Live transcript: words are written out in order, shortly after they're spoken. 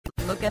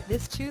look at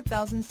this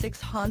 2006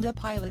 Honda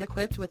Pilot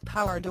equipped with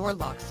power door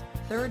locks,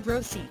 third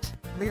row seat,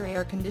 rear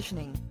air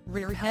conditioning,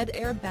 rear head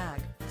airbag,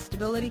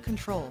 stability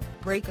control,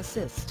 brake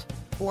assist,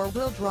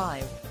 four-wheel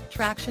drive,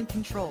 traction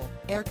control,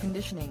 air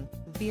conditioning,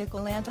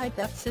 vehicle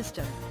anti-theft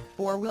system,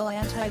 four-wheel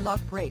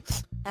anti-lock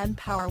brakes, and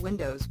power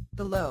windows.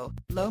 The low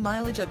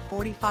mileage of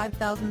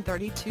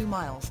 45,032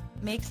 miles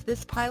makes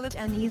this Pilot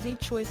an easy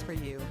choice for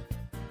you.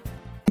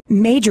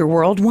 Major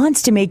World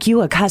wants to make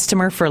you a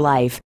customer for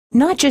life.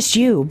 Not just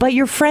you, but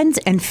your friends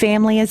and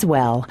family as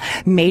well.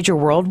 Major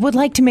World would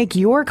like to make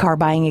your car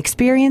buying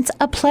experience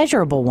a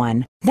pleasurable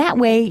one. That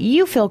way,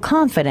 you feel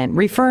confident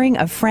referring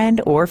a friend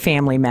or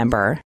family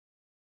member.